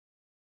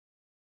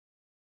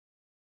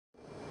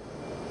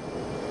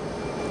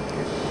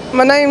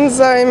My name's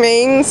Zoe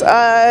Means.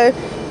 I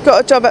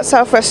got a job at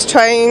Southwest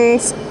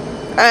Trains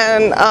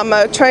and I'm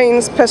a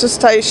Trains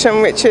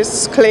Presentation, which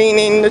is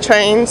cleaning the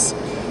trains.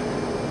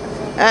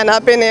 And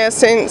I've been here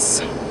since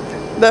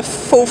the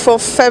 4th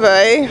of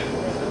February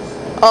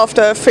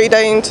after a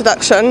 3-day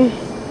introduction.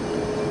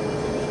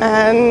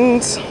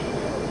 And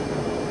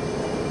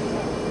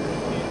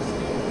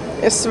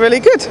it's really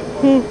good.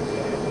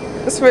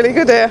 It's really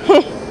good here.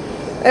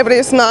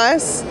 Everybody's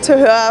nice to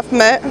who I've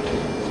met.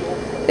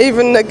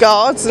 Even the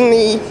guards and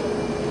the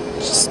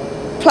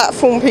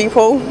platform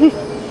people.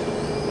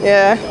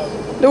 Yeah,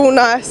 they're all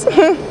nice.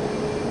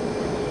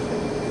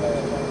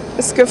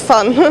 It's good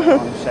fun.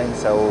 I'm Shane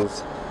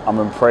Sells. I'm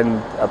a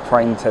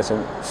apprentice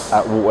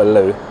at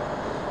Waterloo,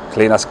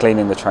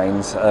 cleaning the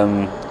trains.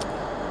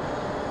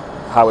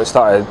 How it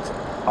started,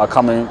 I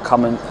come in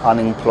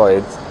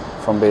unemployed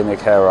from being a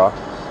carer.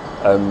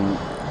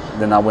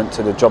 Then I went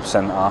to the job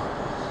centre,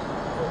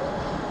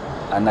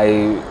 and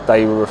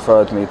they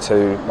referred me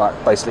to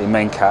basically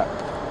Mencap.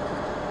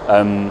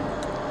 And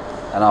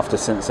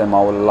since then,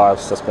 my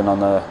life's just been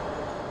on a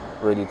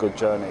really good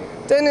journey.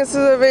 Dennis is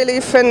a really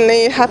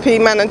friendly, happy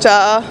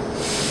manager.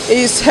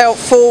 He's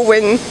helpful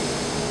when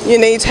you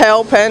need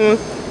help, and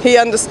he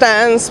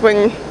understands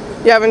when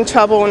you're having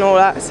trouble and all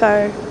that,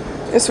 so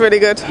it's really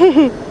good.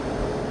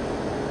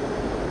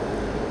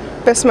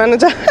 Best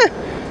manager.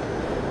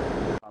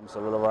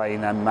 So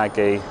Lorraine and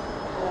Maggie,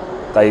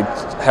 they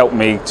helped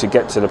me to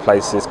get to the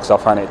places because I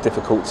found it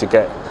difficult to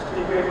get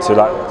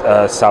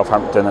to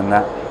Southampton and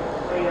that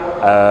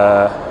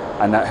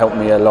helped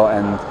me a lot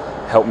and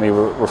helped me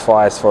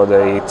revise for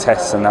the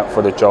tests and that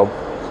for the job.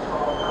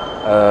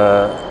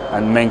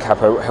 And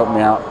Mencap helped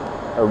me out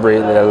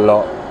really a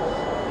lot.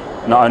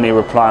 Not only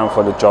replying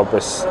for the job,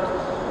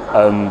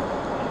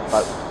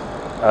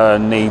 but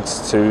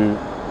needs to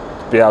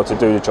be able to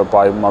do the job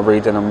by my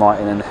reading and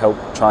writing and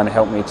trying to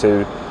help me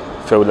to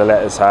fill the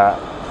letters out.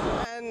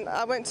 And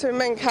I went to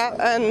Mencap,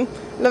 and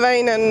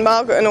Lorraine and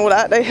Margaret and all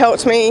that, they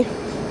helped me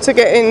to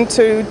get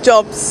into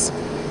jobs.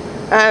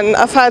 And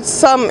I've had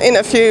some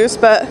interviews,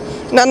 but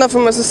none of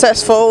them were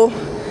successful.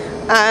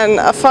 And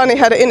I finally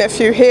had an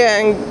interview here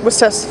and was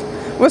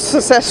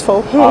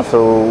successful. I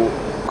feel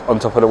on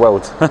top of the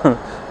world,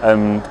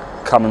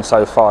 coming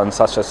so far in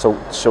such a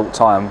short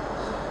time,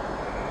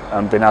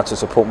 and being able to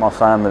support my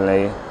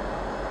family,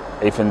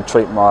 even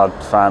treat my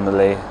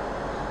family,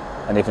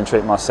 and even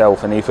treat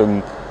myself, and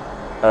even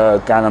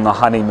going on a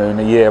honeymoon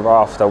a year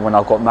after when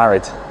I got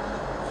married.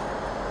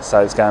 So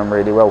it's going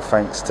really well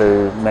thanks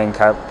to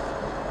Mencap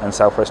and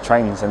Southwest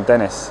Trains and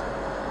Dennis.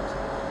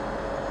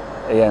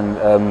 Ian,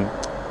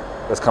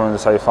 that's coming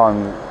so far,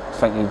 and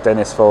thank you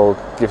Dennis for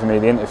giving me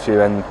the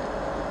interview and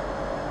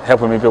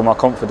helping me build my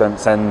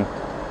confidence and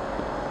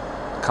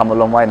come a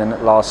long way in the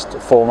last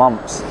 4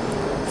 months.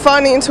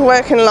 Finding into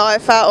working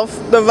life out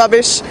of the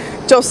rubbish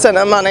job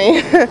centre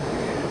money.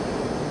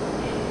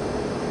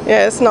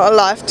 Yeah, it's not a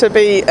life to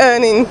be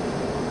earning,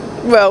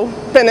 well,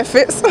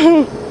 benefits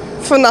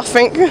for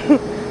nothing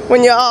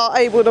when you are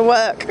able to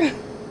work.